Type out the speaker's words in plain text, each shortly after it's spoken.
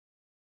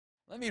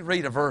Let me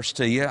read a verse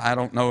to you. I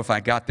don't know if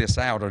I got this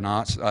out or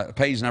not.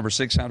 Page number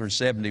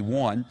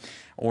 671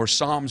 or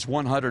Psalms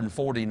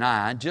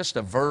 149. Just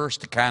a verse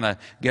to kind of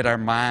get our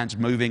minds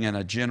moving in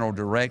a general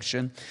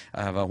direction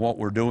of what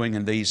we're doing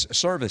in these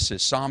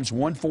services. Psalms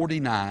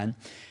 149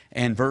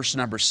 and verse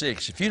number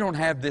 6. If you don't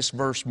have this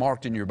verse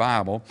marked in your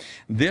Bible,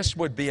 this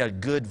would be a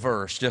good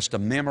verse just to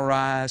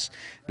memorize,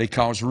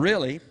 because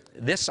really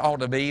this ought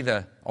to be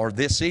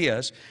this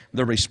is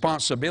the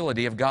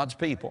responsibility of God's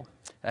people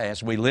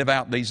as we live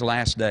out these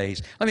last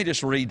days. Let me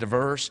just read the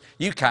verse.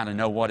 You kind of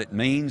know what it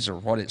means or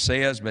what it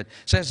says, but it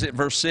says that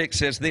verse 6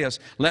 says this: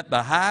 let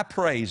the high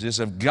praises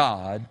of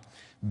God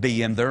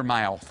be in their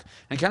mouth.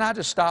 And can I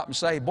just stop and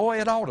say,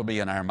 boy, it ought to be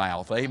in our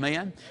mouth,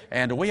 amen?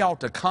 And we ought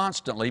to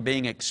constantly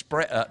be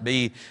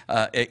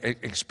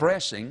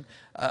expressing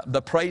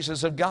the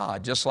praises of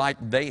God, just like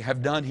they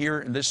have done here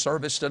in this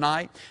service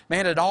tonight.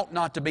 Man, it ought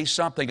not to be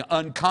something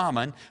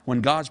uncommon when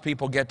God's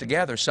people get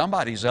together.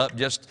 Somebody's up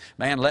just,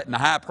 letting the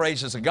high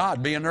praises of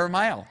God be in their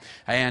mouth.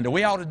 And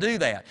we ought to do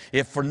that.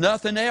 If for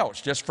nothing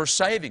else, just for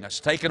saving us,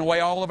 taking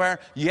away all of our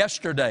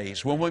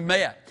yesterdays when we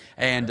met,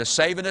 and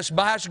saving us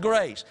by His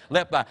grace.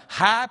 Let the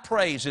high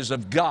praises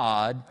of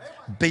God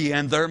be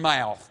in their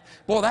mouth.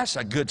 Boy, that's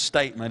a good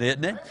statement,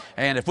 isn't it?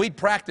 And if we'd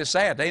practice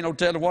that, there ain't no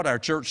telling what our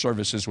church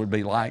services would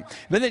be like.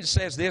 But it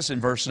says this in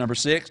verse number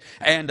 6,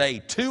 and a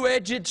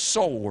two-edged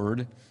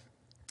sword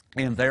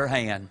in their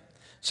hand.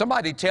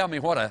 Somebody tell me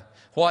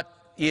what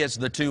is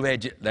the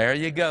two-edged? There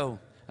you go.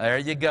 There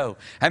you go.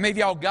 How many of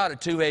y'all got a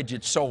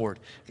two-edged sword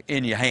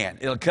in your hand?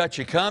 It'll cut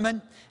you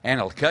coming and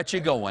it'll cut you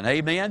going.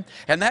 Amen?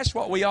 And that's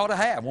what we ought to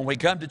have when we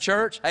come to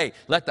church. Hey,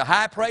 let the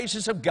high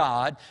praises of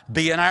God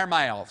be in our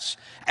mouths.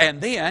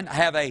 And then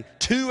have a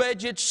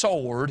two-edged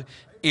sword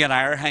in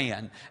our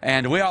hand.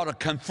 And we ought to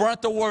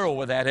confront the world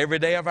with that every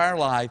day of our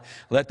life.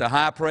 Let the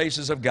high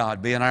praises of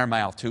God be in our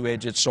mouth,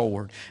 two-edged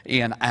sword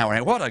in our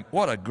hand.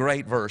 What a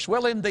great verse.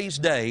 Well, in these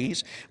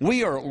days,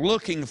 we are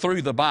looking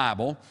through the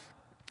Bible,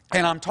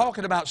 and I'm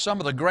talking about some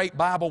of the great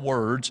Bible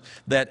words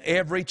that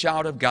every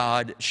child of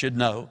God should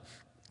know.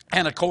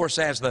 And of course,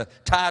 as the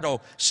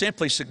title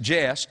simply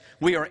suggests,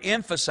 we are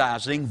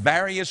emphasizing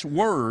various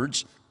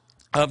words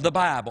of the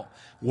Bible.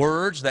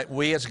 Words that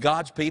we as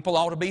God's people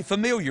ought to be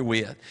familiar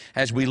with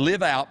as we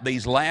live out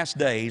these last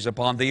days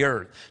upon the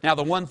earth. Now,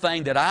 the one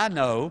thing that I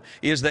know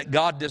is that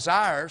God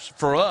desires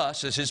for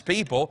us as His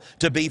people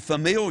to be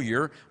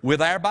familiar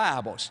with our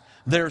Bibles.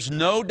 There's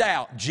no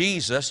doubt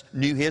Jesus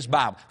knew His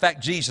Bible. In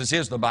fact, Jesus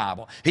is the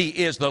Bible. He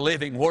is the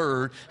living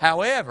Word.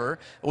 However,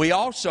 we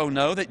also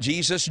know that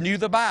Jesus knew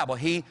the Bible.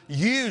 He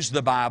used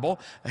the Bible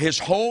His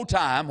whole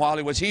time while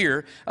He was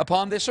here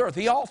upon this earth.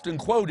 He often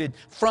quoted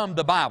from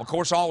the Bible. Of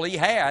course, all He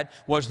had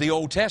was the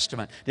Old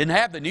Testament. Didn't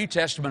have the New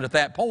Testament at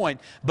that point,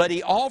 but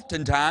He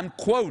oftentimes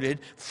quoted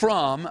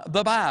from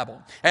the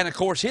Bible. And of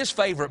course, His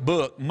favorite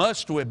book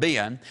must have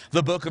been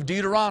the book of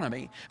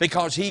Deuteronomy,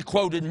 because He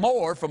quoted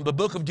more from the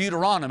book of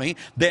Deuteronomy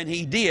than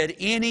He did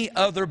any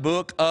other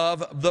book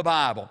of the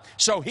Bible.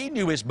 So He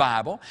knew His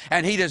Bible,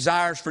 and He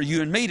desires for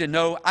you and me to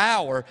know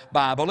our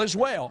Bible as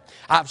well.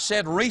 I've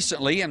said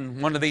recently in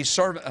one of these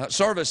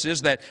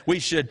services that we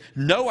should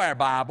know our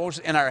Bibles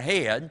in our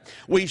head,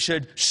 we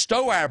should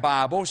stow our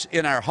Bibles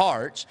in our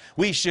hearts,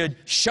 we should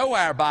show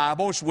our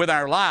Bibles with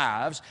our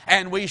lives,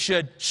 and we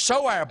should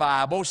sow our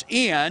Bibles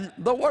in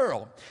the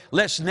world.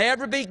 Let's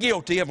never be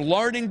guilty of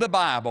learning the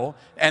Bible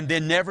and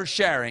then never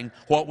sharing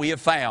what we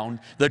have found,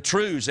 the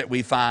truths that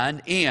we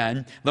find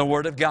in the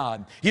Word of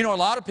God. You know, a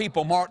lot of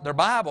people mark their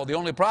Bible. The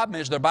only problem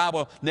is their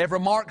Bible never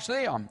marks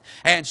them.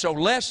 And so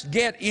let's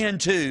get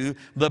into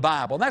the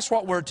Bible. And that's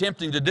what we're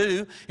attempting to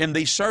do in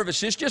these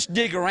services. Just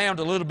dig around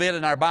a little bit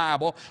in our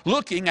Bible,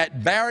 looking at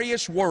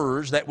various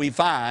words that we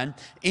find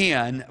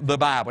in the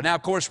Bible. Now,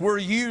 of course, we're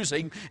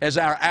using as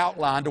our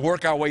outline to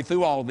work our way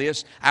through all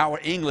this, our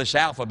English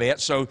alphabet.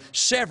 So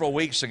several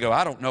weeks ago,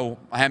 I don't know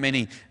how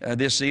many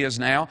this is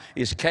now.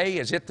 Is K,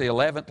 is it the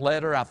 11th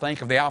letter, I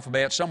think, of the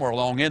alphabet? Somewhere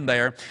along in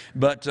there.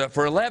 But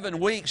for 11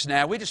 weeks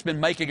now, we've just been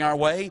making our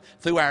way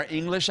through our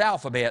English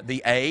alphabet,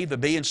 the A, the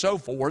B, and so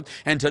forth.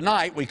 And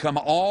tonight, we come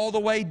all the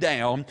way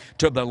down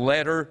to the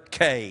letter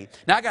K.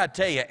 Now, I got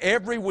to tell you,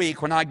 every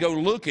week when I go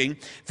looking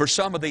for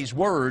some of these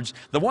words,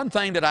 the one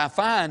thing that I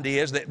find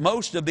is that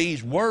most of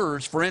these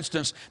words, for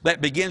instance,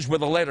 that begins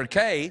with the letter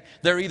K,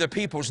 they're either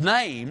people's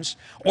names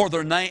or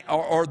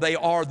they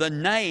are the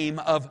name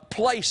of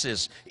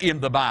places in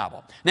the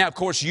Bible. Now, of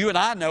course, you and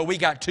I know we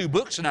got two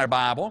books in our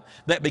Bible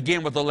that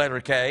begin with the letter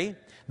K.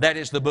 That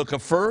is the book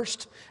of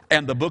 1st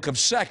and the book of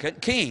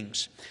 2nd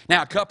Kings.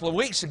 Now, a couple of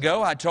weeks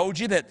ago, I told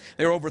you that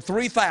there are over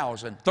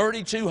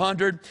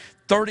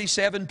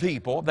 3,237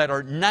 people that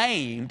are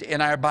named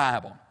in our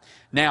Bible.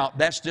 Now,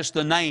 that's just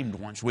the named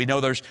ones. We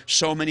know there's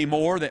so many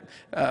more that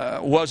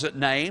wasn't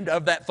named.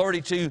 Of that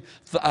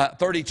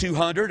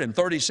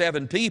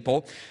 3,237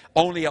 people,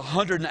 only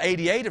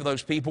 188 of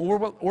those people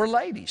were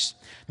ladies.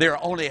 There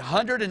are only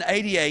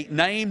 188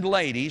 named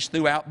ladies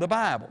throughout the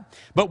Bible.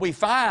 But we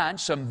find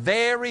some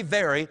very,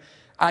 very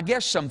I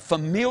guess, some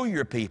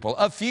familiar people,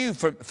 a few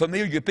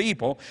familiar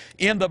people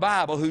in the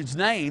Bible whose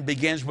name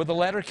begins with the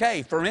letter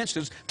K. For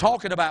instance,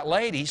 talking about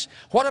ladies,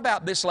 what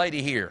about this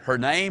lady here? Her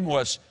name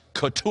was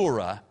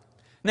Keturah.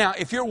 Now,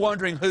 if you're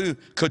wondering who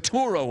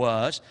Keturah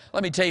was,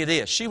 let me tell you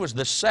this. She was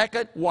the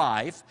second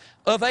wife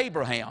of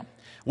Abraham.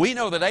 We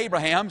know that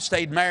Abraham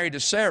stayed married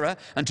to Sarah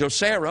until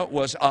Sarah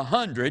was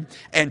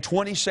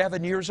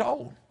 127 years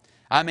old.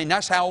 I mean,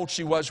 that's how old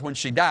she was when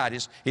she died,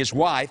 his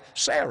wife,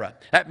 Sarah.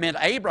 That meant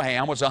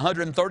Abraham was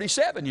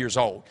 137 years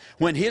old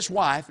when his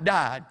wife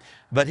died.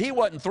 But he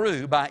wasn't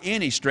through by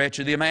any stretch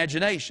of the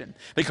imagination,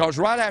 because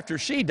right after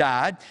she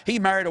died, he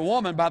married a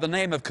woman by the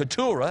name of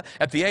Keturah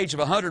at the age of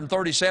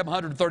 137,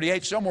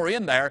 138, somewhere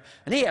in there,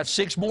 and he had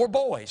 6 more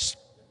boys.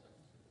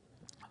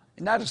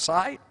 Isn't that a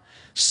sight?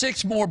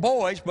 6 more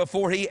boys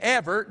before he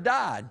ever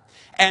died.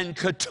 And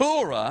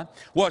Keturah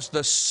was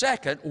the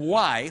second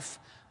wife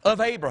of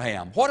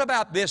Abraham. What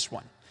about this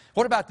one?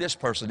 What about this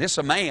person? This is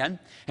a man,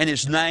 and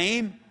his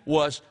name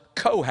was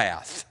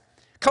Kohath.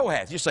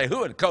 Kohath. You say,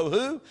 who?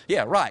 Who?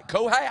 Yeah, right,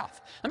 Kohath.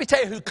 Let me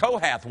tell you who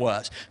Kohath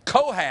was.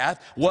 Kohath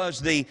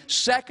was the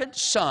second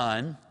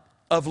son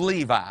of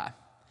Levi.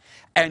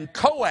 And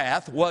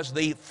Kohath was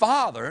the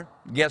father,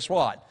 guess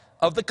what,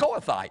 of the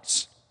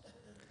Kohathites.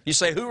 You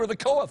say, who are the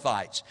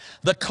Kohathites?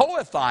 The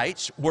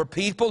Kohathites were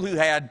people who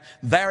had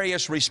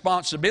various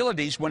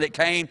responsibilities when it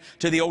came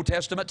to the Old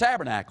Testament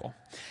tabernacle.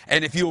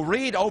 And if you'll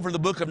read over the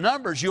book of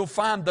Numbers, you'll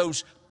find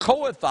those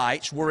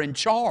Kohathites were in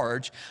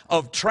charge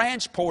of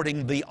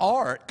transporting the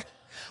ark.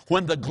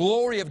 When the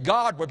glory of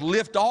God would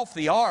lift off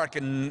the ark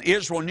and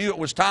Israel knew it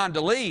was time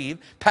to leave,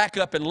 pack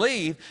up and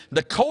leave,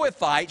 the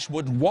Kohathites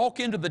would walk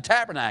into the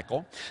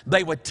tabernacle.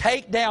 They would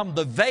take down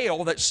the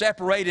veil that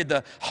separated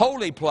the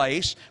holy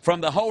place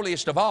from the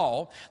holiest of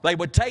all. They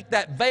would take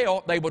that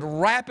veil, they would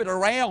wrap it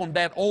around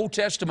that Old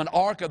Testament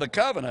Ark of the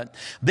Covenant.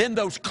 Then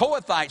those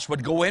Kohathites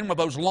would go in with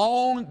those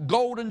long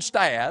golden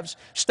staves,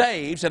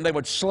 and they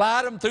would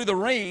slide them through the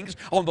rings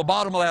on the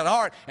bottom of that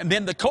ark. And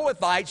then the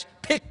Kohathites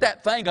picked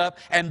that thing up,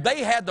 and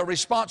they had the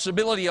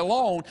responsibility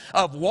alone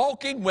of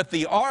walking with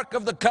the Ark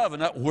of the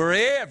Covenant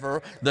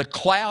wherever the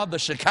cloud, the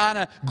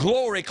Shekinah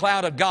glory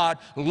cloud of God,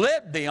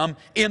 led them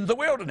in the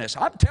wilderness.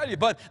 I'm telling you,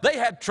 but they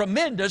had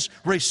tremendous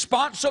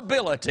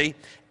responsibility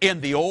in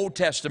the Old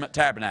Testament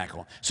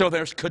tabernacle. So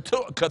there's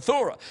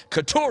Keturah,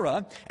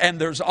 and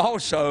there's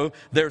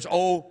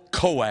old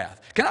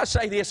Kohath. Can I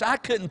say this? I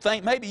couldn't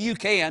think, maybe you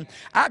can,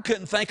 I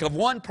couldn't think of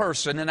one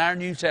person in our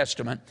New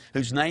Testament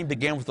whose name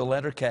began with the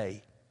letter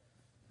K.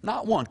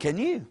 Not one. Can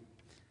you?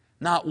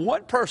 Not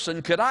one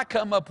person could I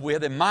come up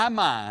with in my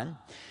mind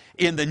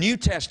in the New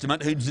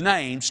Testament whose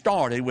name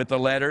started with the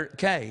letter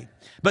K.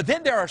 But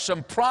then there are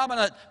some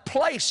prominent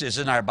places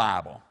in our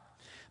Bible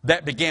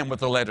that begin with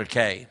the letter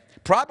K.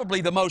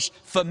 Probably the most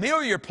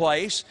familiar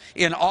place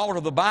in all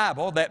of the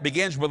Bible that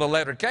begins with the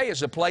letter K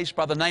is a place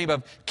by the name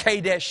of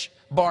Kadesh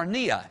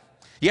Barnea.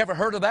 You ever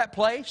heard of that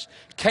place?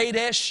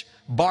 Kadesh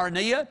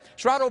Barnea.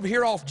 It's right over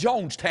here off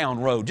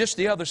Jonestown Road, just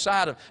the other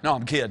side of, no,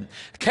 I'm kidding.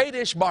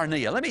 Kadesh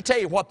Barnea. Let me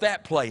tell you what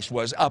that place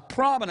was, a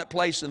prominent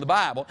place in the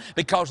Bible,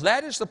 because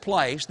that is the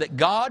place that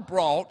God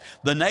brought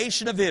the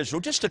nation of Israel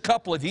just a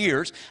couple of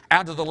years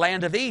out of the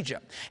land of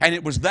Egypt. And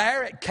it was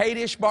there at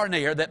Kadesh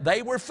Barnea that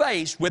they were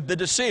faced with the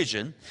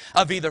decision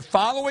of either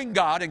following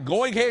God and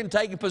going ahead and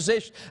taking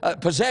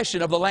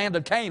possession of the land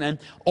of Canaan,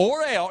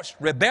 or else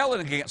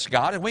rebelling against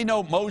God. And we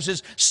know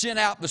Moses sent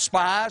out the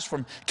spies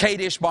from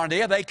Kadesh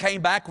Barnea. They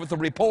came back with a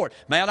report.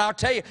 Man, I'll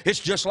tell you, it's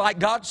just like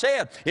God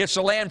said. It's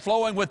a land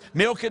flowing with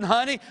milk and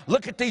honey.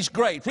 Look at these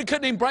grapes. We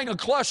couldn't even bring a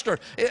cluster.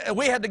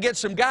 We had to get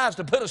some guys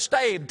to put a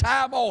stave,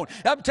 tie them on.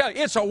 I'm telling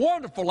you, it's a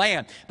wonderful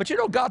land. But you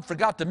know, God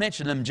forgot to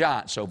mention them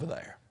giants over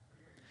there.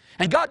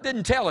 And God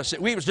didn't tell us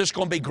that we was just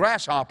going to be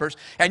grasshoppers.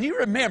 And you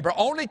remember,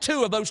 only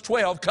 2 of those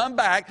 12 come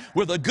back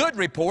with a good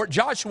report,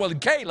 Joshua and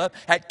Caleb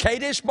at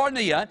Kadesh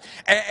Barnea,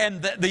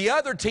 and the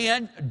other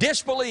 10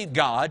 disbelieved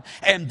God.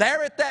 And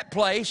there at that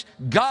place,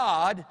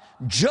 God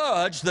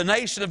judged the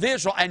nation of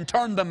Israel and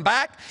turned them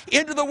back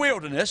into the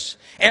wilderness,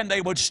 and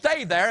they would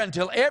stay there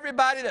until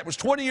everybody that was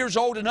 20 years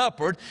old and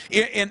upward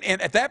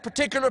at that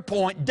particular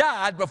point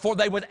died before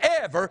they would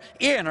ever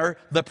enter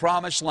the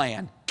promised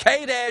land.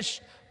 Kadesh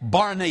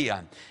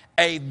Barnea.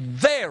 A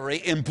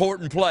very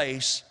important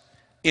place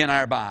in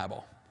our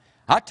Bible.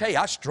 I tell you,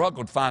 I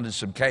struggled finding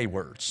some K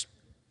words.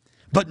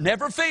 But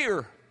never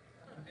fear.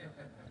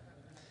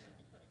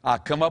 I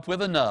come up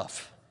with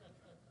enough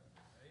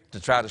to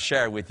try to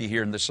share with you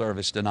here in the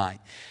service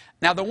tonight.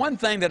 Now, the one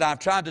thing that I've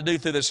tried to do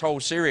through this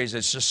whole series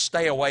is just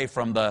stay away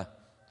from the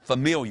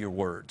familiar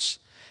words.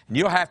 And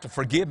you'll have to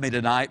forgive me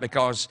tonight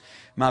because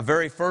my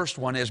very first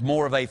one is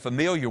more of a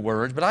familiar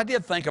word. But I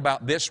did think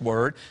about this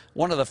word.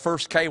 One of the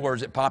first K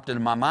words that popped into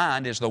my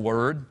mind is the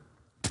word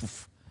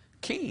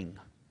king.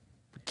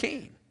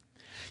 King.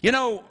 You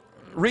know,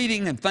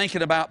 reading and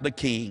thinking about the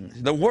king,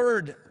 the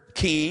word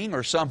king,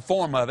 or some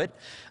form of it,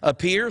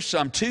 appears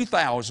some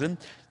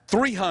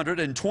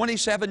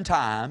 2,327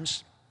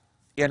 times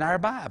in our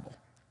Bible.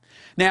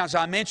 Now, as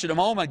I mentioned a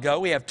moment ago,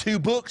 we have 2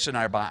 books in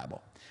our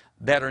Bible.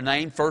 that are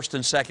named 1st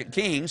and 2nd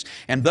Kings.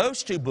 And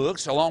those two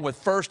books, along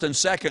with 1st and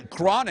 2nd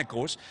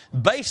Chronicles,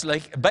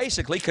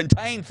 basically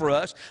contain for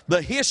us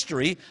the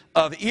history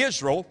of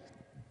Israel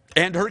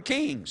and her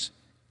kings.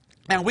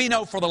 Now, we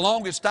know for the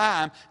longest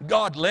time,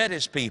 God led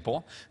His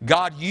people.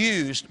 God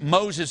used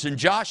Moses and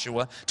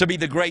Joshua to be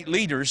the great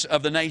leaders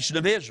of the nation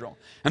of Israel.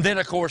 And then,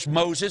 of course,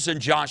 Moses and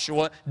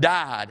Joshua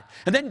died.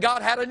 And then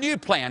God had a new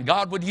plan.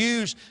 God would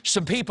use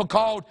some people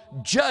called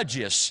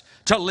judges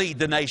to lead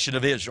the nation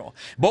of Israel.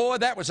 Boy,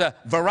 that was a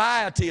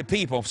variety of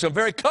people, some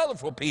very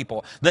colorful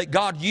people that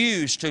God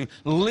used to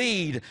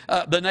lead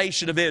the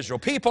nation of Israel.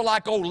 People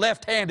like old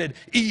left-handed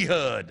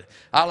Ehud.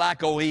 I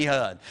like old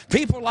Ehud.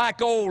 People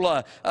like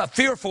old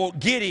fearful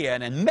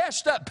Gideon, and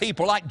messed up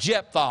people like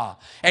Jephthah.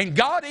 And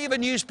God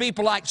even used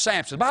people like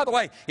Samson. By the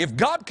way, if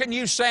God can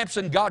use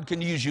Samson, God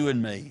can use you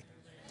and me.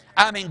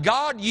 I mean,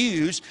 God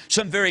used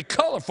some very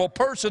colorful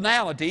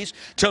personalities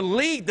to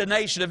lead the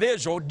nation of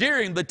Israel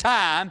during the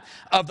time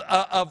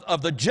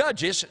of the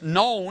judges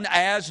known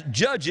as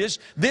judges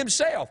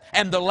themselves.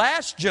 And the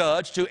last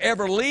judge to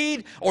ever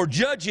lead or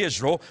judge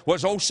Israel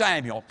was old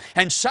Samuel.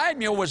 And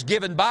Samuel was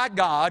given by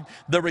God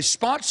the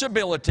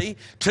responsibility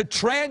to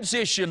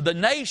transition the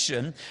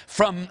nation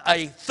from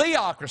a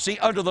theocracy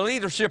under the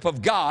leadership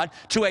of God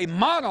to a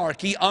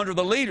monarchy under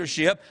the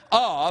leadership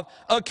of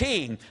a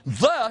king.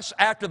 Thus,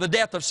 after the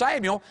death of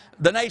Samuel,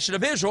 the nation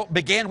of Israel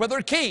began with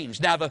their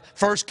kings. Now, the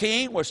first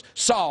king was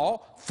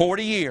Saul,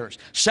 40 years.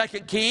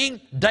 Second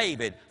king,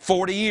 David,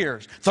 40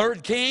 years.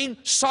 Third king,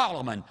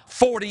 Solomon,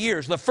 40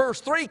 years. The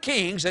first three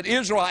kings that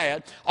Israel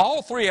had,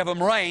 all three of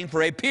them reigned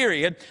for a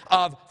period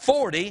of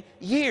 40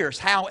 years.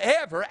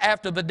 However,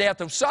 after the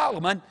death of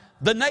Solomon,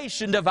 the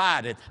nation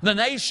divided. The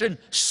nation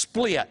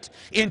split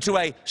into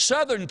a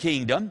southern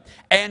kingdom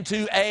and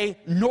to a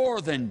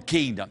northern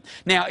kingdom.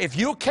 Now, if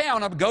you'll count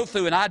them, go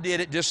through, and I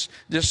did it just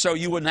so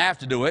you wouldn't have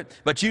to do it,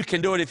 but you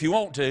can do it if you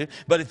want to.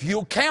 But if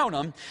you'll count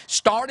them,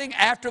 starting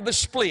after the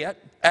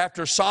split,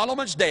 after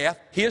Solomon's death,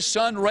 his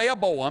son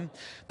Rehoboam,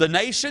 the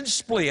nation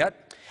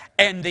split,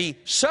 and the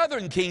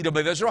southern kingdom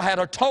of Israel had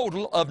a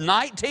total of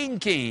 19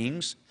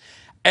 kings,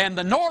 and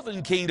the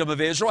northern kingdom of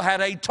Israel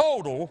had a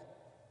total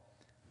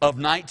of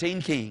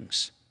 19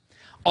 kings.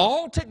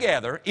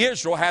 Altogether,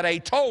 Israel had a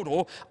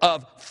total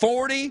of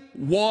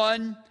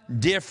 41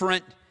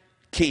 different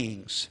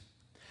kings.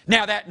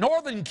 Now, that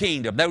northern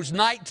kingdom, those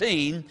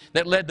 19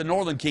 that led the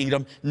northern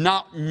kingdom,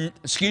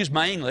 excuse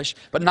my English,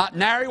 but not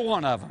nary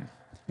one of them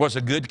was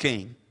a good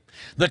king.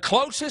 The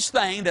closest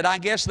thing that I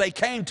guess they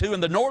came to in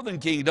the northern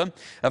kingdom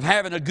of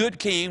having a good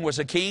king was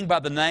a king by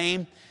the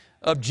name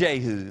of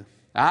Jehu.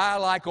 I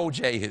like old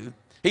Jehu.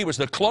 He was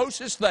the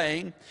closest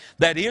thing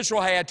that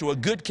Israel had to a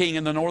good king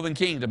in the northern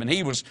kingdom, and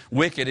he was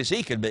wicked as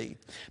he could be.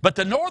 But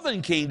the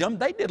northern kingdom,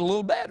 they did a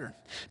little better,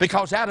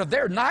 because out of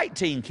their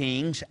 19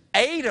 kings,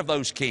 8 of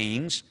those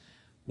kings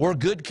were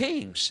good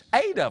kings,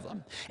 8 of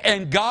them.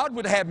 And God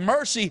would have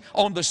mercy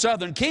on the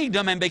southern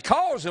kingdom, and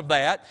because of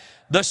that,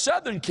 the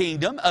southern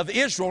kingdom of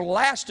Israel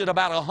lasted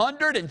about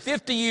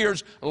 150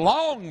 years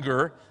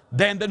longer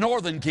than the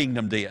northern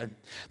kingdom did.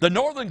 The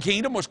northern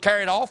kingdom was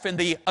carried off in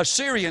the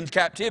Assyrian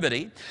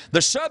captivity.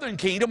 The southern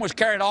kingdom was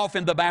carried off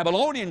in the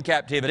Babylonian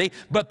captivity,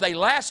 but they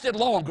lasted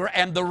longer,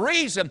 and the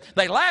reason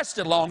they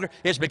lasted longer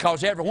is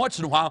because every once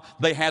in a while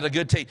they had a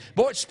good team.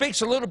 Boy, it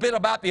speaks a little bit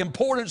about the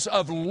importance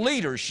of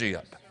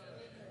leadership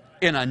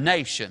in a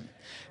nation.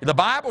 The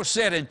Bible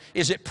said in,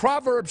 is it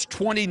Proverbs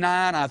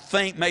 29, I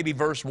think, maybe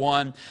verse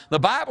 1, the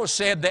Bible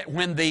said that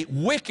when the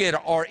wicked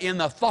are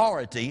in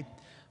authority,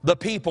 the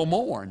people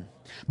mourn.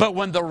 But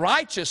when the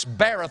righteous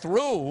beareth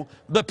rule,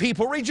 the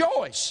people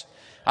rejoice.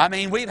 I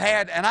mean, we've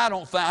had, and I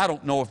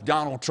don't know if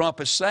Donald Trump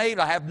is saved.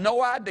 I have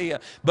no idea.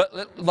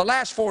 But the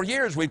last 4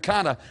 years, we've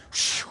kind of,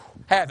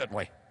 haven't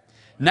we?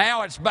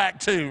 Now it's back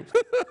to,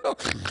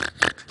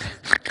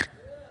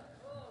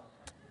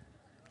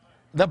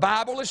 the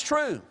Bible is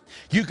true.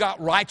 You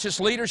got righteous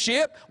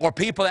leadership, or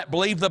people that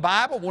believe the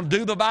Bible, will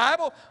do the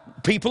Bible,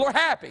 people are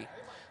happy.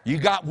 You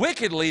got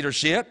wicked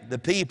leadership, the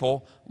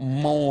people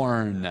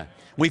mourn.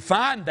 We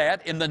find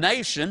that in the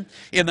nation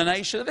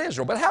of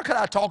Israel. But how could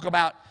I talk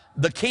about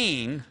the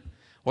king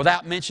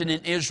without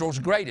mentioning Israel's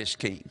greatest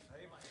king?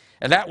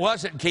 And that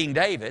wasn't King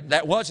David.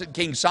 That wasn't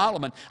King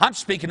Solomon. I'm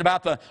speaking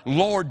about the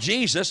Lord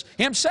Jesus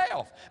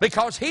himself,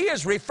 because he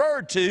is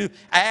referred to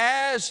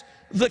as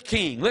the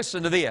king.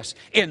 Listen to this.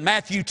 In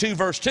Matthew 2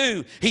 verse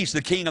 2, he's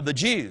the king of the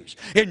Jews.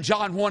 In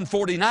John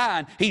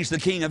 1:49, he's the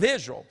king of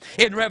Israel.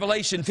 In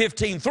Revelation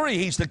 15:3,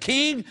 he's the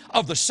king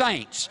of the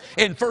saints.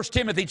 In 1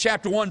 Timothy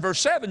chapter 1 verse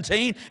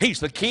 17, he's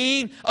the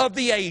king of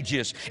the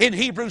ages. In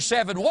Hebrews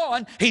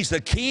 7:1, he's the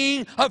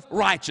king of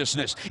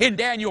righteousness. In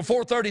Daniel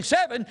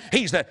 4:37,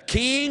 he's the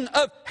king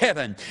of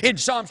heaven. In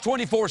Psalms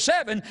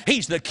 24:7,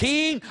 he's the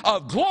king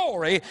of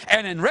glory.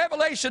 And in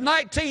Revelation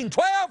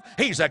 19:12,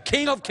 he's the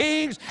king of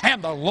kings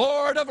and the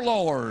Lord of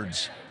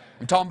lords.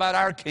 I'm talking about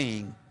our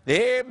King.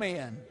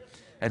 Amen.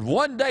 And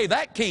one day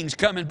that king's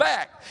coming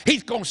back.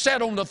 He's going to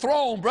sit on the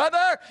throne,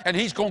 brother, and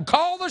he's going to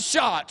call the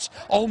shots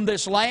on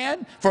this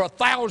land for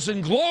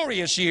 1,000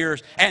 glorious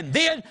years. And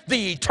then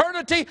the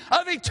eternity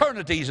of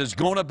eternities is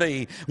going to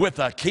be with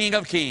the King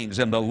of Kings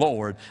and the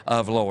Lord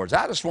of Lords.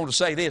 I just want to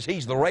say this.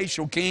 He's the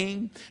racial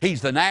king.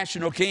 He's the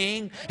national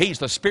king. He's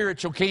the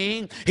spiritual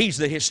king. He's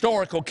the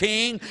historical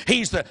king.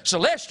 He's the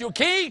celestial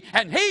king.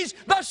 And he's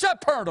the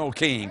supernal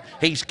king.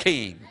 He's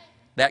king.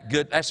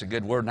 That's a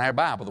good word in our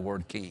Bible, the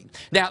word king.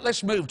 Now,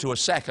 let's move to a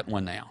second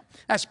one now.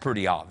 That's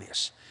pretty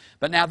obvious.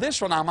 But now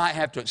this one I might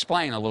have to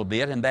explain a little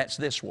bit, and that's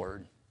this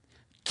word.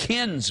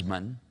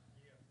 Kinsman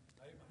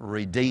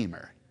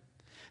redeemer.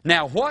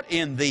 Now, what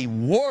in the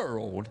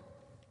world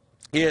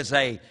is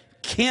a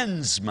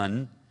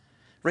kinsman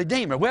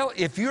redeemer? Well,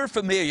 if you're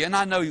familiar, and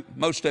I know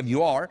most of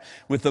you are,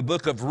 with the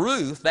book of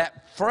Ruth,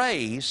 that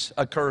phrase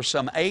occurs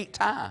some 8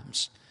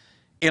 times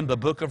in the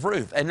book of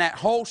Ruth. And that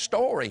whole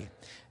story,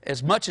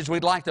 as much as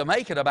we'd like to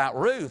make it about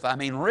Ruth, I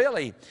mean,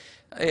 really,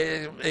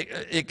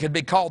 it could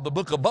be called the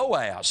book of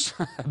Boaz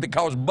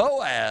because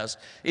Boaz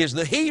is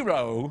the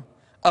hero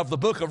of the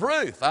book of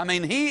Ruth. I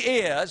mean, he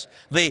is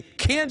the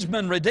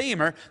kinsman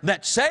redeemer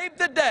that saved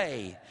the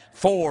day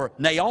for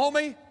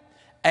Naomi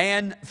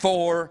and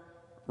for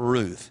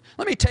Ruth.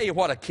 Let me tell you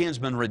what a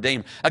kinsman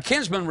redeemer. A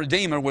kinsman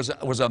redeemer was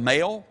a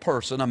male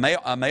person, a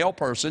male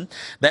person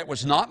that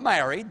was not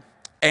married,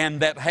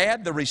 and that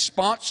had the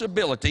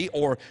responsibility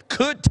or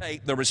could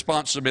take the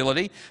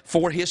responsibility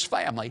for his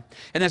family.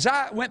 And as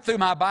I went through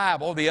my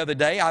Bible the other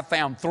day, I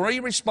found 3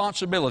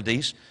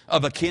 responsibilities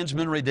of a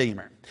kinsman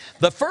redeemer.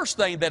 The first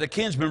thing that a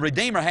kinsman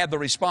redeemer had the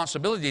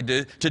responsibility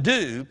to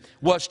do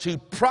was to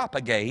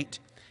propagate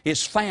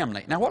his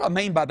family. Now, what I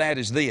mean by that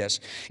is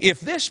this.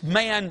 If this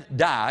man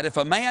died, if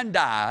a man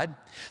died,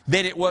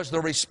 then it was the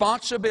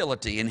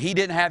responsibility, and he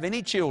didn't have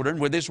any children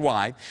with his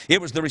wife, it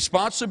was the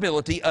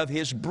responsibility of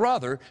his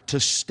brother to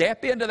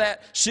step into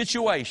that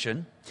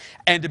situation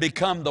and to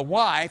become the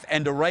wife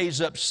and to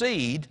raise up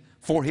seed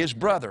for his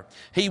brother.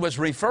 He was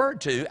referred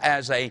to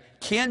as a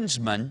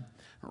kinsman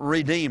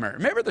redeemer.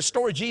 Remember the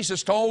story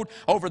Jesus told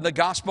over the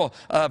gospel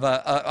of,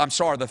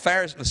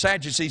 the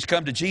Sadducees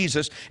come to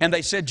Jesus and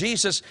they said,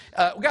 Jesus,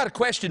 we got a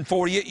question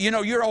for you. You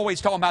know, you're always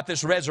talking about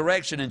this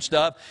resurrection and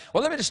stuff.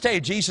 Well, let me just tell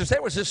you, Jesus,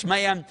 there was this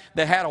man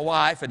that had a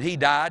wife and he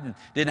died and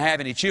didn't have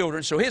any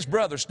children. So his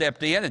brother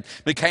stepped in and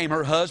became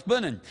her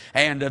husband,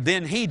 and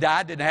then he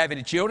died, didn't have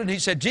any children. He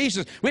said,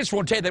 Jesus, we just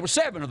want to tell you there were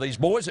 7 of these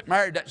boys that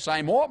married that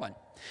same woman.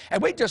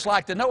 And we'd just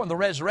like to know in the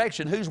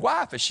resurrection, whose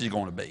wife is she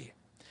going to be?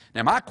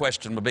 Now, my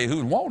question would be,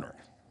 who'd want her?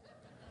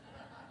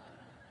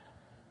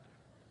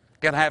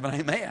 Got to have an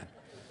amen.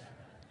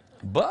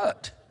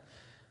 But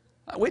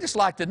we just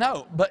like to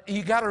know. But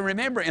you got to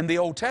remember, in the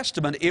Old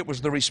Testament, it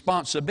was the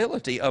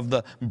responsibility of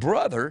the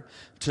brother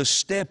to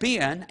step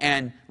in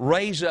and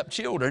raise up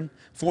children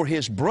for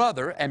his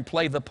brother and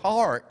play the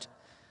part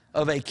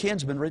of a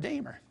kinsman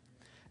redeemer.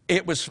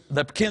 It was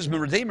the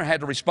kinsman redeemer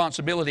had the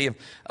responsibility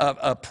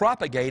of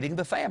propagating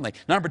the family.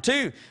 Number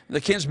 2,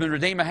 the kinsman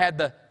redeemer had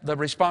the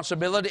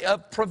responsibility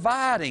of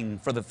providing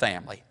for the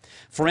family.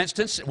 For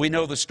instance, we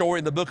know the story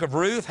in the book of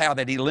Ruth, how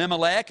that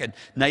Elimelech and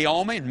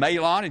Naomi and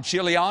Mahlon and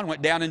Chilion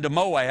went down into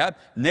Moab.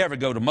 Never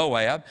go to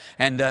Moab.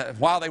 And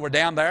while they were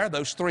down there,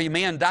 those 3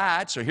 men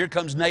died. So here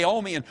comes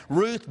Naomi and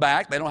Ruth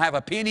back. They don't have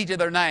a penny to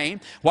their name.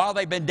 While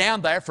they've been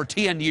down there for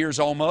 10 years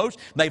almost,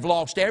 they've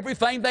lost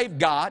everything they've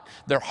got.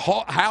 Their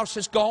house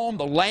is gone.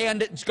 The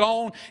land is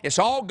gone. It's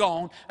all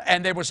gone.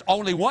 And there was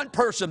only one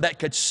person that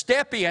could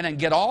step in and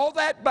get all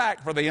that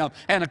back for them.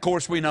 And of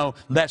course, we know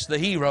that's the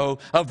hero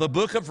of the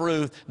book of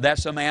Ruth.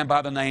 That's a man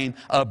by the name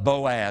of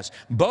Boaz.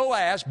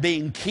 Boaz,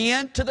 being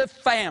kin to the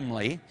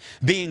family,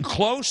 being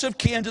close of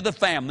kin to the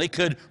family,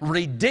 could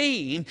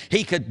redeem,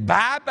 he could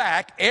buy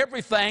back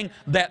everything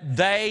that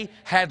they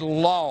had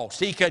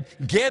lost. He could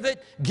give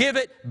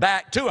it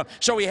back to them.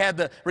 So he had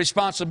the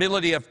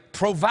responsibility of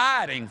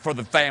providing for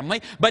the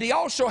family, but he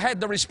also had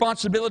the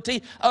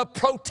responsibility of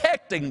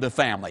protecting the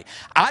family.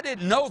 I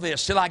didn't know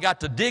this till I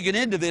got to digging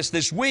into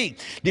this week.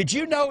 Did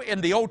you know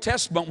in the Old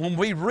Testament when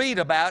we read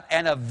about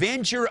an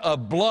avenger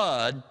of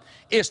blood,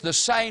 it's the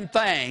same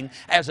thing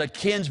as a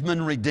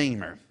kinsman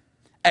redeemer,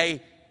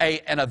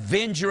 an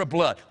avenger of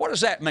blood. What does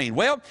that mean?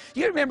 Well,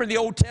 you remember in the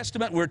Old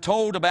Testament we're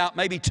told about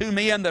maybe 2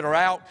 men that are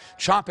out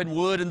chopping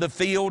wood in the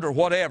field or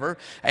whatever,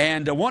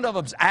 and one of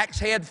them's axe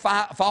head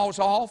falls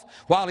off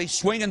while he's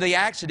swinging the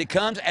axe, and it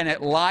comes and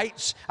it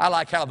lights. I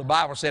like how the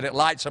Bible said it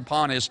lights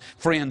upon his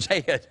friend's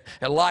head.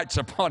 It lights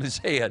upon his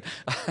head.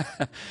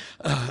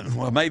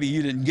 Well, maybe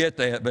you didn't get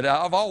that, but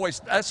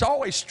that's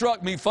always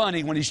struck me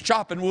funny when he's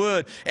chopping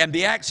wood and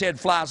the axe head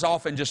flies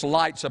off and just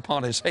lights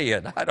upon his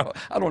head. I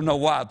don't know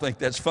why I think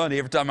that's funny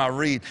every time I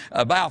read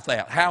about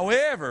that.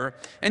 However,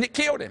 and it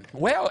killed him.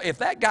 Well, if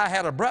that guy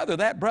had a brother,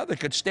 that brother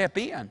could step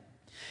in.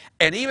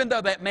 And even though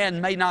that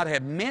man may not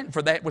have meant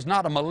for that, it was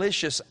not a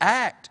malicious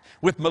act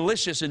with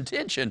malicious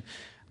intention,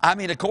 I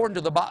mean, according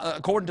to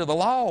the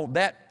law,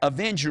 that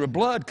avenger of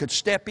blood could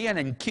step in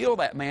and kill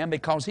that man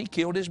because he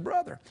killed his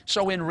brother.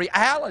 So in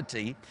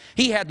reality,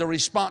 he had the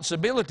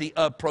responsibility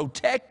of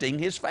protecting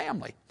his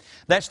family.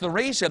 That's the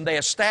reason they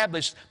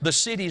established the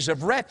cities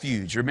of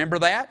refuge. Remember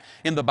that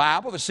in the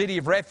Bible, the city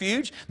of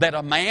refuge, that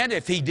a man,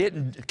 if he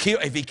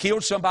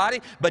killed somebody,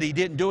 but he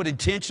didn't do it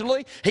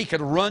intentionally, he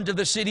could run to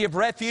the city of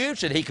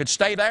refuge and he could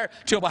stay there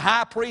till the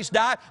high priest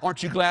died.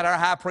 Aren't you glad our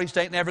high priest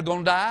ain't never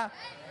going to die?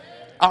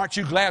 Aren't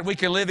you glad we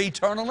can live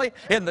eternally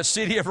in the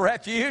city of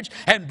refuge?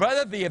 And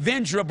brother, the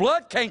avenger of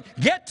blood can't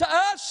get to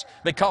us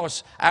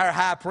because our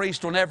high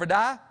priest will never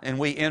die, and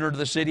we enter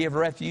the city of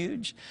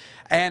refuge.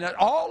 And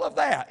all of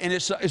that, and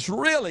it's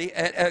really,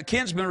 a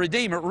kinsman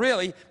redeemer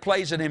really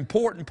plays an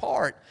important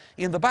part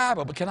in the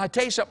Bible. But can I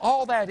tell you something?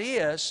 All that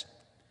is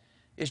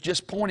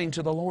just pointing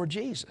to the Lord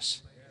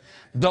Jesus.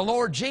 The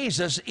Lord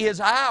Jesus is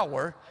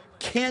our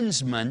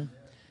kinsman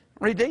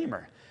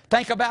redeemer.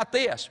 Think about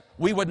this.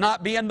 We would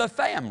not be in the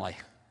family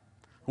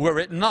were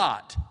it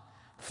not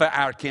for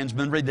our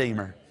kinsman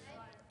redeemer.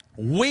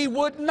 We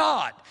would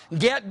not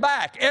get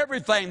back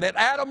everything that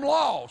Adam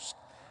lost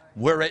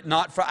were it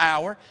not for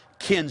our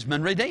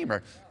kinsman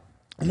redeemer.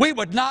 We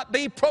would not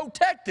be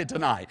protected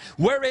tonight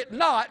were it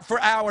not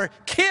for our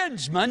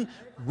kinsman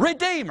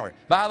redeemer.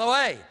 By the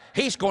way,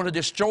 he's going to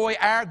destroy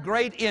our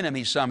great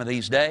enemy some of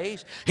these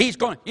days. He's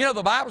going, you know,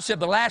 the Bible said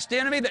the last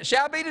enemy that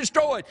shall be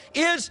destroyed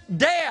is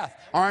death.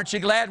 Aren't you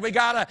glad we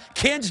got a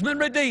kinsman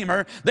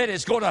redeemer that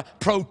is going to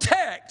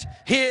protect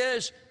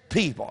his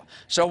people?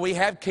 So we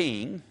have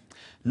king.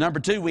 Number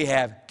two, we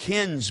have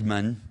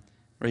kinsman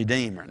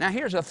redeemer. Now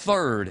here's a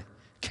third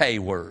K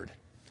word.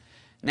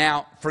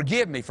 Now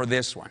forgive me for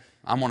this one.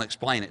 I'm going to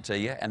explain it to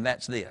you, and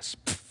that's this.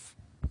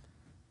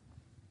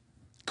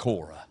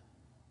 Korah.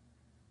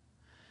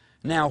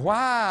 Now,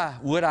 why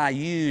would I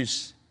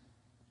use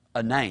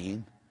a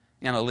name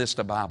in a list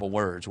of Bible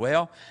words?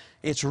 Well,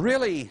 it's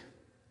really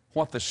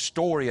what the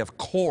story of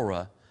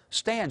Korah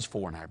stands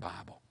for in our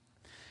Bible.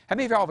 How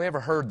many of y'all have ever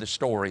heard the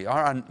story?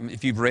 Or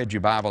if you've read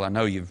your Bible, I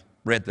know you've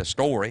read the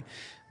story.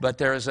 But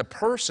there is a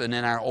person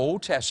in our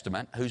Old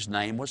Testament whose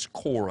name was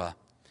Korah.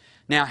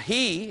 Now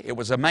it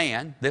was a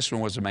man. This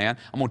one was a man.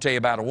 I'm going to tell you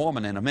about a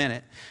woman in a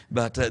minute.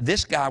 But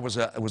this guy was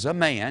a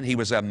man. He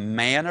was a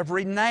man of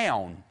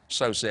renown,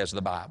 so says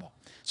the Bible.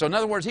 So in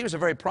other words, he was a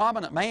very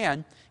prominent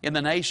man in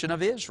the nation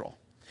of Israel.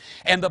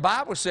 And the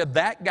Bible said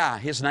that guy,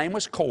 his name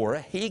was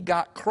Korah, he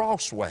got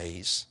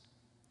crossways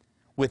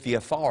with the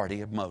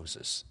authority of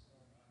Moses.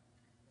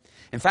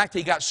 In fact,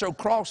 he got so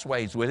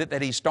crossways with it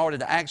that he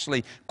started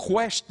actually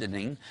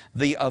questioning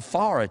the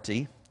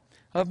authority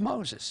of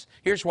Moses.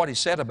 Here's what he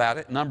said about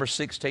it, Numbers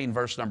 16,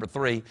 verse number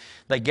 3.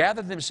 They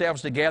gathered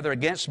themselves together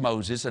against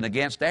Moses and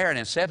against Aaron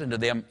and said unto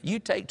them, you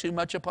take too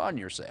much upon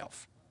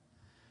yourself.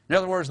 In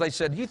other words, they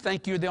said, you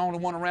think you're the only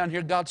one around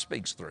here God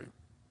speaks through.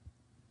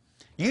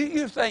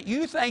 You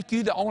think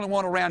you're the only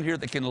one around here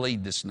that can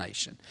lead this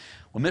nation.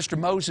 Well, Mr.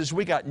 Moses,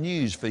 we got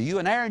news for you.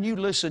 And Aaron, you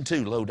listen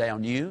too, low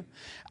down you.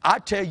 I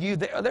tell you,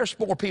 there's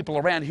more people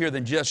around here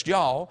than just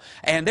y'all.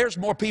 And there's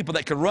more people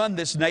that can run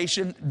this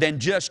nation than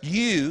just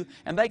you.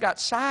 And they got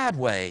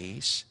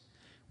sideways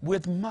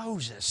with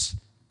Moses.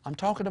 I'm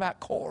talking about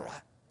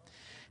Korah.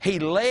 He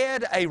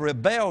led a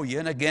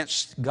rebellion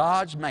against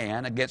God's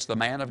man, against the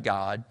man of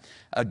God,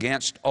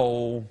 against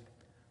old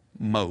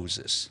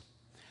Moses.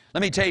 Let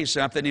me tell you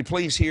something, and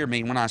please hear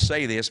me when I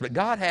say this, but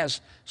God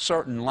has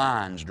certain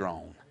lines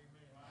drawn.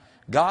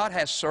 God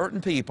has certain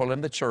people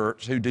in the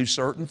church who do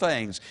certain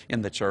things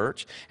in the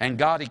church, and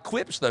God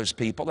equips those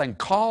people and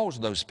calls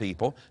those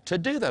people to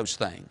do those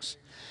things.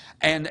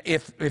 And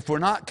if we're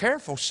not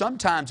careful,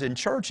 sometimes in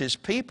churches,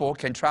 people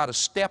can try to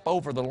step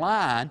over the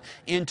line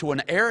into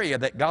an area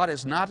that God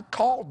has not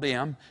called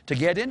them to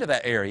get into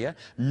that area,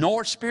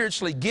 nor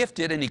spiritually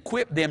gifted and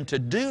equipped them to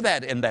do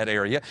that in that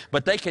area.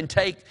 But they can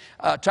try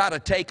to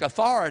take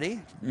authority,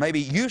 maybe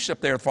usurp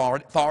their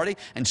authority,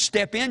 and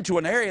step into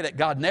an area that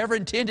God never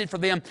intended for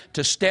them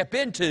to step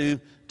into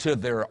to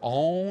their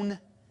own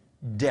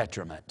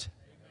detriment.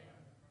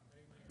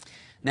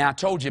 Now, I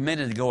told you a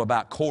minute ago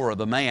about Korah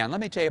the man.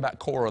 Let me tell you about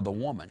Korah the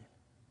woman.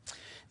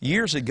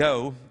 Years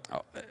ago,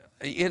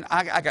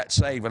 I got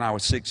saved when I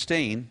was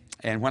 16,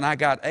 and when I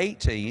got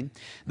 18,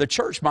 the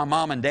church my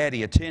mom and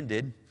daddy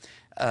attended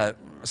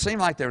seemed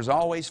like there was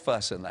always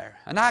fuss in there.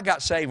 And I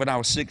got saved when I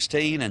was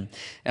 16,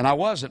 and I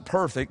wasn't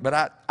perfect, but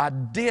I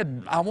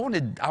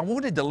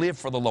wanted to live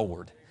for the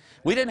Lord.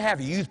 We didn't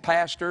have youth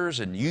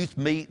pastors and youth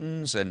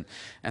meetings, and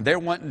there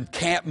wasn't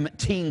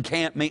teen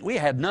camp meetings. We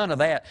had none of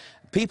that.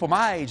 People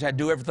my age had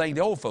to do everything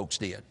the old folks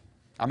did.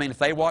 I mean, if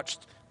they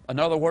watched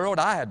Another World,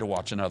 I had to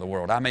watch Another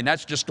World. I mean,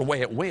 that's just the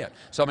way it went.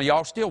 Some of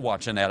y'all still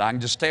watching that. I can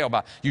just tell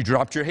by, you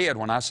dropped your head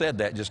when I said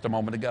that just a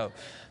moment ago.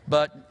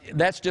 But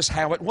that's just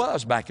how it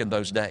was back in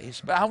those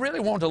days. But I really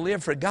wanted to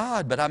live for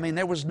God, but I mean,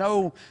 there was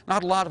not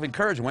a lot of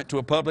encouragement. Went to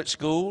a public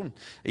school,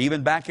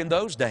 even back in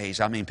those days.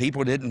 I mean,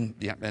 people didn't,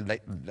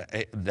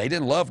 they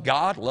didn't love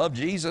God, love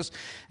Jesus.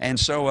 And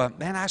so,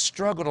 man, I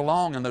struggled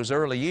along in those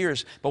early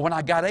years. But when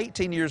I got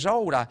 18 years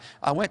old,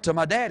 I went to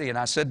my daddy and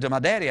I said to my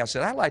daddy, I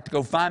said, I'd like to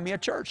go find me a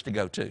church to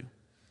go to.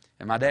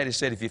 And my daddy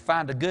said, if you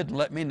find a good one,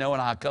 let me know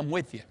and I'll come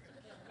with you.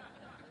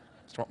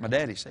 That's what my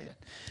daddy said.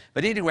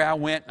 But anyway, I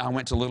went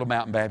to Little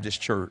Mountain Baptist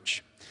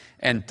Church.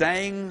 And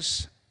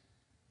things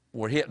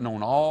were hitting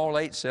on all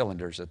 8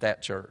 cylinders at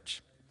that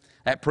church.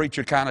 That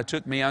preacher kind of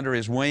took me under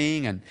his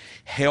wing and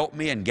helped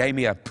me and gave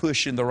me a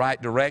push in the right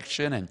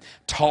direction and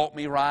taught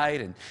me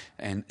right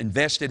and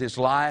invested his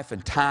life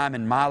and time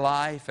in my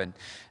life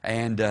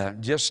and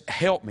just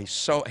helped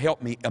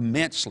me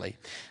immensely.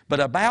 But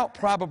about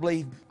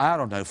probably, I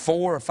don't know,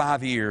 4 or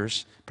 5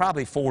 years,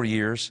 probably 4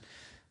 years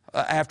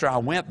after I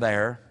went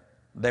there,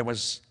 there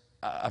was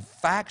a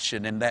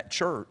faction in that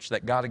church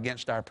that got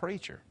against our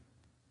preacher.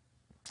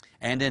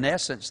 And in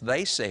essence,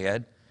 they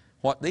said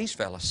what these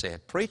fellows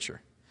said,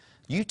 preacher,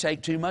 you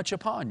take too much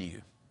upon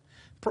you.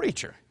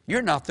 Preacher,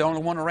 you're not the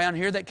only one around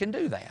here that can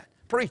do that.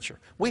 Preacher,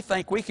 we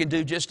think we can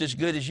do just as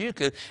good as you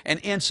could. And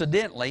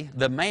incidentally,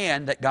 the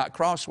man that got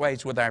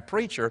crossways with our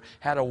preacher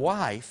had a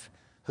wife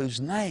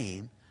whose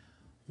name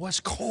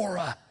was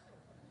Cora.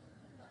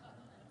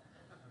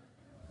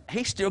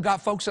 He still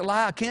got folks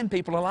alive, kin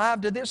people alive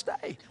to this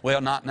day.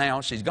 Well, not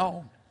now, she's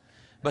gone.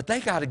 But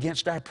they got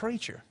against our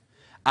preacher.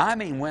 I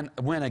mean,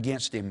 went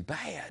against him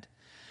bad.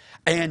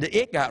 And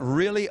it got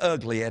really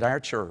ugly at our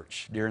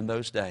church during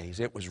those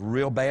days. It was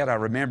real bad. I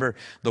remember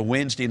the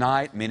Wednesday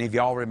night. Many of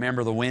y'all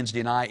remember the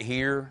Wednesday night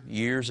here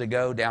years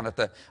ago down at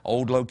the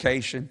old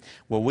location.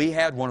 Well, we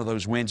had one of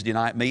those Wednesday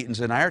night meetings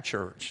in our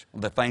church.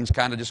 The things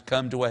kind of just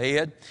come to a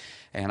head.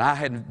 And I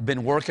had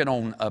been working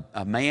on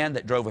a man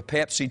that drove a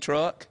Pepsi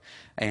truck,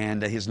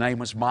 and his name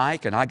was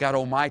Mike, and I got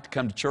old Mike to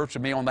come to church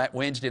with me on that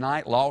Wednesday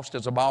night, lost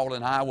as a ball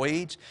in high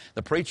weeds.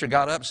 The preacher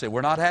got up and said, we're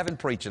not having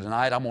preaching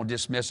tonight. I'm going to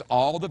dismiss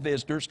all the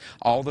visitors.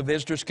 All the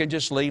visitors can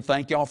just leave.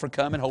 Thank y'all for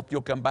coming. Hope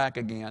you'll come back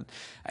again.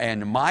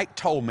 And Mike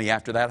told me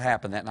after that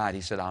happened that night,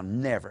 he said, I'll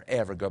never,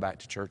 ever go back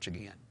to church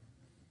again.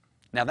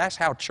 Now, that's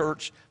how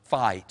church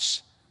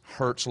fights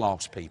hurts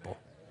lost people.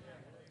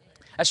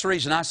 That's the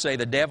reason I say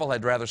the devil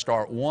had rather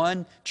start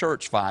one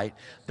church fight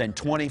than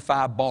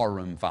 25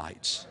 barroom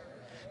fights.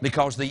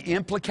 Because the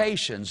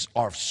implications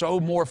are so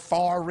more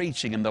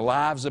far-reaching in the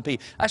lives of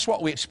people. That's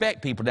what we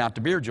expect people down at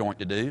the beer joint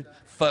to do.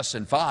 Fuss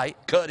and fight,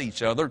 cut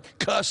each other,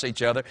 cuss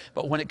each other.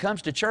 But when it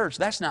comes to church,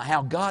 that's not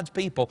how God's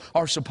people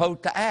are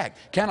supposed to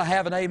act. Can I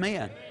have an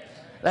amen?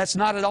 That's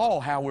not at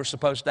all how we're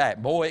supposed to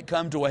act. Boy, it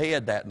come to a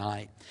head that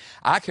night.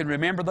 I can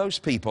remember those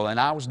people, and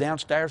I was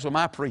downstairs with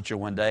my preacher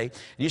one day. And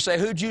you say,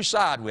 who'd you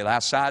side with? I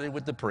sided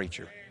with the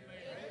preacher.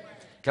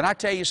 Can I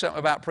tell you something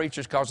about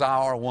preachers? Because I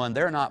are one.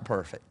 They're not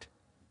perfect.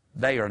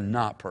 They are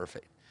not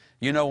perfect.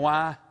 You know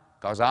why?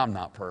 Because I'm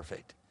not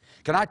perfect.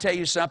 Can I tell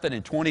you something?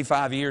 In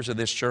 25 years of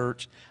this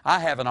church, I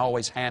haven't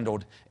always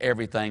handled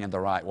everything in the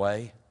right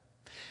way.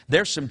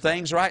 There's some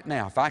things right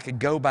now, if I could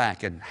go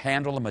back and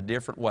handle them a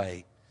different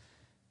way,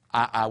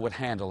 I would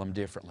handle them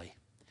differently.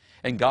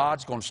 And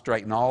God's going to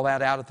straighten all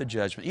that out at the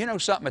judgment. You know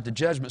something, at the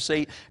judgment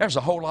seat, there's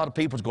a whole lot of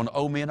people who's going to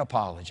owe me an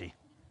apology.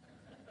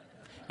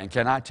 And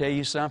can I tell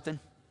you something?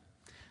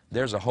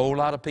 There's a whole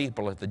lot of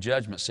people at the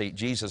judgment seat.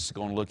 Jesus is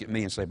going to look at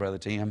me and say, Brother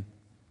Tim,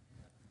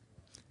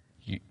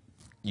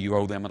 you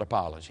owe them an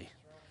apology.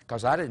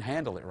 Because I didn't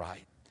handle it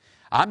right.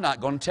 I'm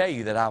not going to tell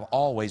you that I've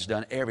always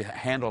done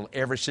handled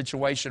every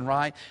situation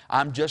right.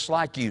 I'm just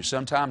like you.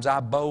 Sometimes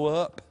I bow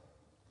up,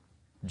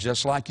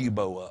 just like you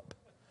bow up.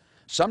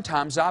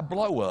 Sometimes I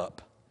blow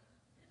up,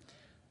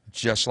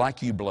 just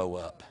like you blow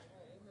up.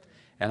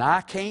 And I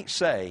can't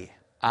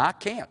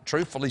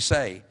truthfully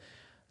say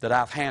that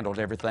I've handled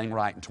everything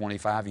right in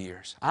 25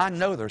 years. I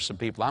know there's some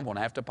people I'm going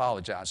to have to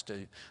apologize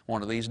to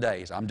one of these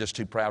days. I'm just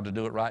too proud to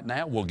do it right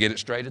now. We'll get it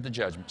straight at the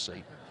judgment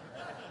seat.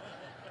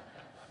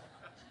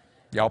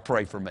 Y'all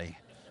pray for me.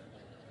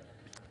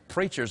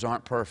 Preachers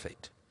aren't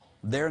perfect.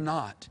 They're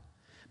not.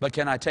 But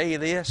can I tell you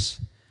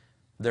this?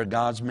 They're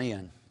God's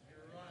men.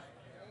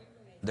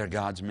 They're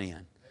God's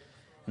men.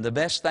 And the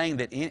best thing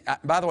that,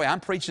 by the way, I'm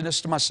preaching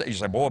this to myself. You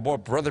say, boy,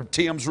 Brother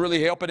Tim's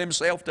really helping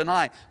himself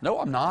tonight. No,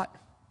 I'm not.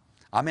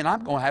 I mean,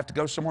 I'm going to have to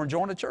go somewhere and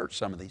join a church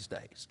some of these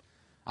days.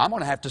 I'm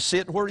going to have to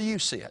sit where you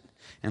sit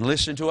and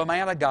listen to a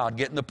man of God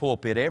get in the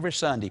pulpit every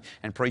Sunday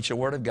and preach a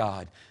word of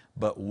God.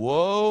 But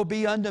woe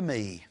be unto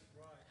me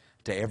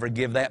to ever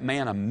give that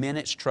man a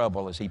minute's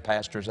trouble as he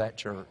pastors that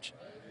church.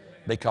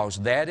 Because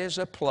that is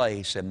a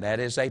place and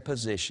that is a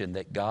position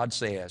that God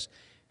says,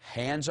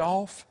 hands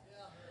off,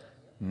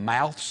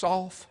 mouths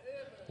off,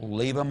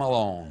 leave them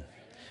alone.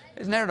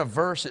 Isn't there a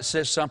verse that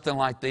says something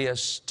like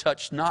this,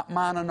 touch not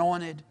mine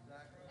anointed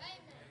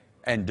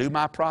and do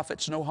my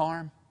prophets no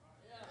harm?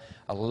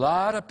 A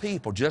lot of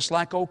people, just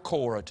like old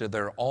Korah, to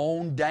their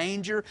own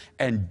danger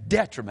and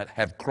detriment,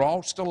 have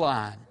crossed a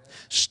line,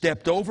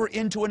 stepped over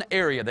into an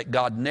area that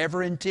God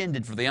never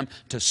intended for them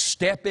to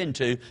step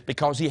into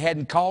because He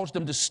hadn't caused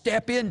them to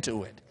step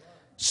into it.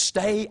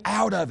 Stay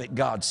out of it,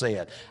 God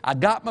said. I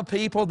got my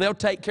people. They'll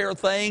take care of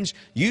things.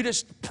 You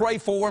just pray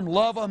for them,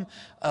 love them,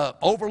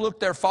 overlook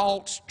their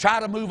faults,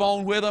 try to move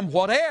on with them,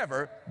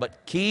 whatever,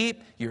 but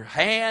keep your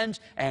hands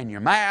and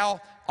your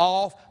mouth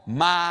off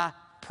my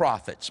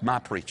prophets, my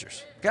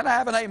preachers. Can I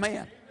have an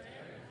amen?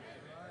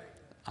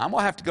 I'm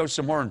going to have to go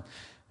somewhere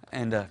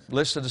and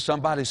listen to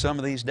somebody some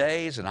of these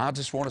days, and I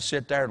just want to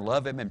sit there and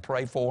love him and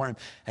pray for him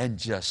and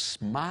just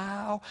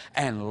smile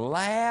and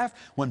laugh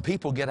when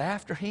people get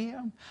after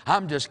him.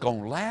 I'm just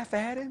going to laugh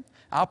at him.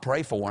 I'll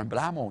pray for him, but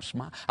I'm going to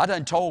smile. I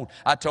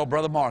told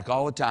Brother Mark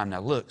all the time,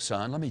 now look,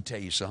 son, let me tell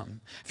you something.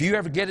 If you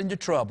ever get into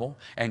trouble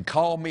and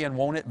call me and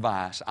want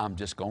advice, I'm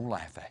just going to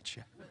laugh at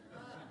you.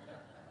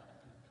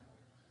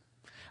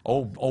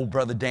 Old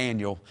Brother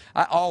Daniel,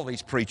 all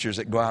these preachers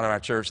that go out of our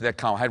church, they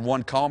call. I had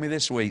one call me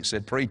this week,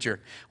 said, preacher,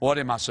 what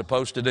am I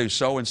supposed to do?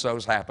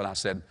 So-and-so's happened. I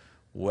said,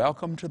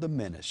 welcome to the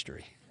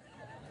ministry.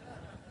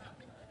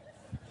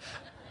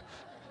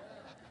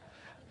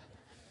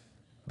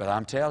 But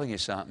I'm telling you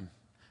something,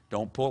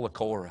 don't pull a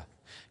Korah.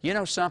 You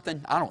know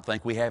something? I don't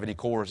think we have any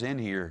Korahs in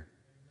here,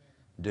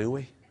 do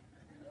we?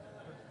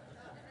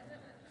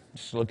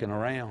 Just looking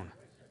around.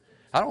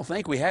 I don't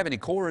think we have any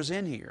Korahs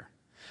in here.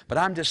 But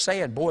I'm just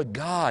saying, boy,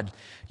 God,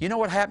 you know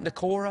what happened to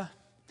Korah?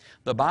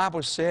 The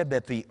Bible said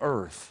that the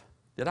earth,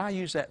 did I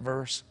use that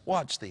verse?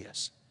 Watch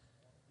this.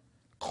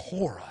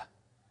 Korah,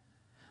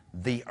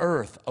 the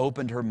earth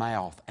opened her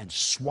mouth and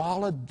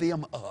swallowed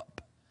them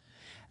up,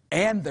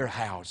 and their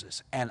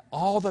houses, and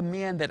all the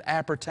men that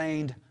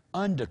appertained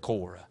unto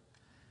Korah,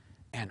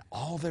 and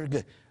all their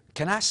good.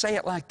 Can I say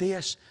it like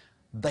this?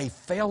 They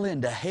fell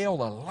into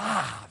hell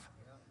alive.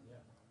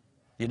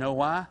 You know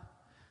why?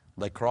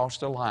 They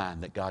crossed a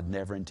line that God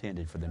never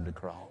intended for them to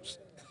cross.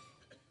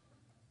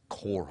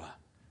 Korah.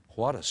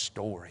 What a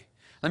story.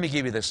 Let me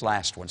give you this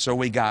last one. So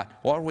we got,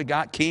 what have we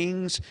got?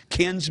 Kings,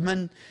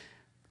 kinsmen,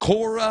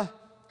 Korah.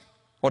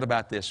 What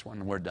about this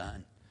one? We're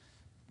done.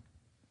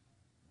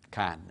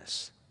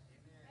 Kindness.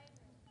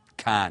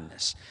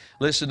 Kindness.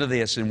 Listen to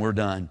this and we're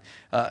done.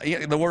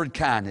 The word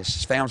kindness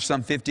is found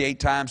some 58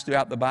 times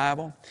throughout the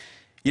Bible.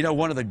 You know,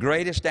 one of the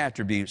greatest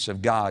attributes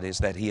of God is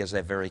that He is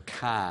a very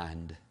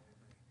kind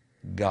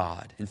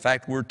God. In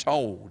fact, we're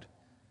told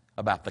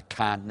about the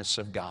kindness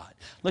of God.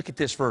 Look at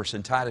this verse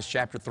in Titus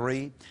chapter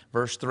 3,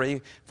 verse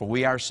 3. For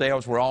we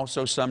ourselves were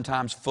also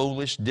sometimes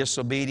foolish,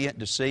 disobedient,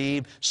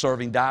 deceived,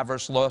 serving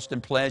diverse lusts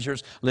and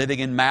pleasures, living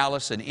in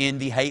malice and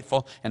envy,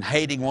 hateful, and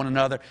hating one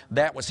another.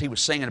 That was, he was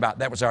singing about,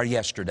 that was our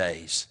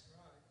yesterdays.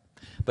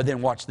 But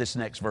then watch this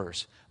next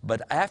verse.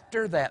 But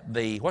after that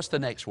what's the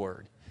next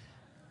word?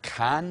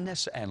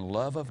 Kindness and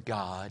love of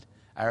God,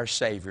 our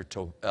Savior,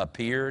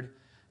 appeared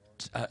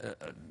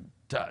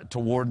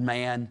toward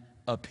man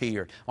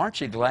appeared.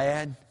 Aren't you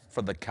glad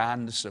for the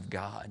kindness of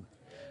God?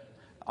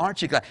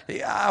 Aren't you glad?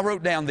 I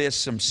wrote down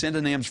some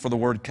synonyms for the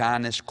word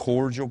kindness: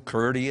 cordial,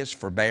 courteous,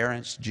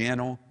 forbearance,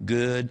 gentle,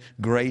 good,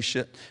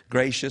 gracious,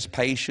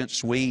 patient,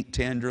 sweet,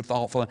 tender,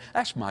 thoughtful.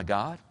 That's my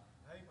God.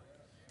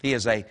 He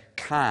is a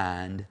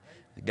kind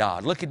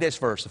God. Look at this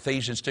verse,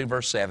 Ephesians 2,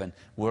 verse 7.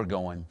 We're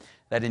going.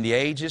 That in the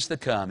ages to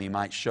come He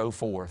might show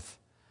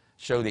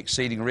the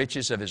exceeding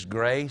riches of His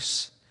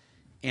grace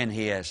in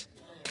His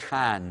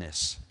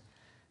kindness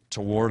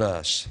toward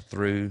us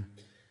through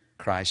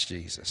Christ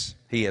Jesus.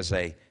 He is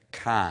a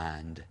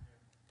kind,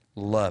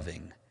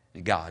 loving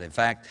God. In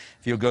fact,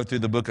 if you'll go through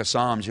the book of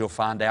Psalms, you'll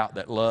find out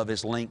that love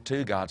is linked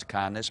to God's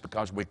kindness,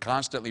 because we're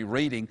constantly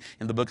reading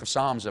in the book of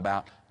Psalms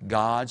about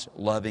God's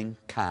loving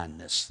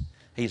kindness.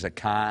 He's a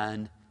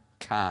kind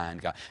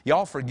God.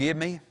 Y'all forgive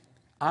me.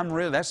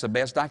 That's the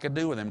best I could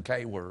do with them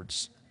K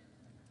words.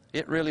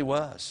 It really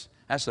was.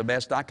 That's the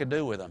best I could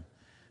do with them.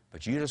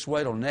 But you just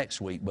wait till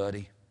next week,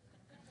 buddy.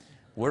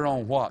 We're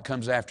on what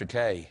comes after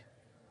K?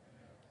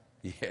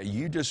 Yeah,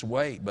 you just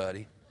wait,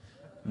 buddy.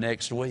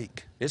 Next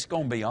week. It's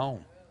going to be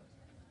on.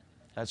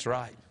 That's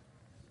right.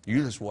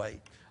 You just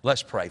wait.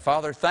 Let's pray.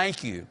 Father,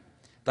 thank you.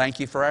 Thank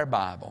you for our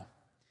Bible.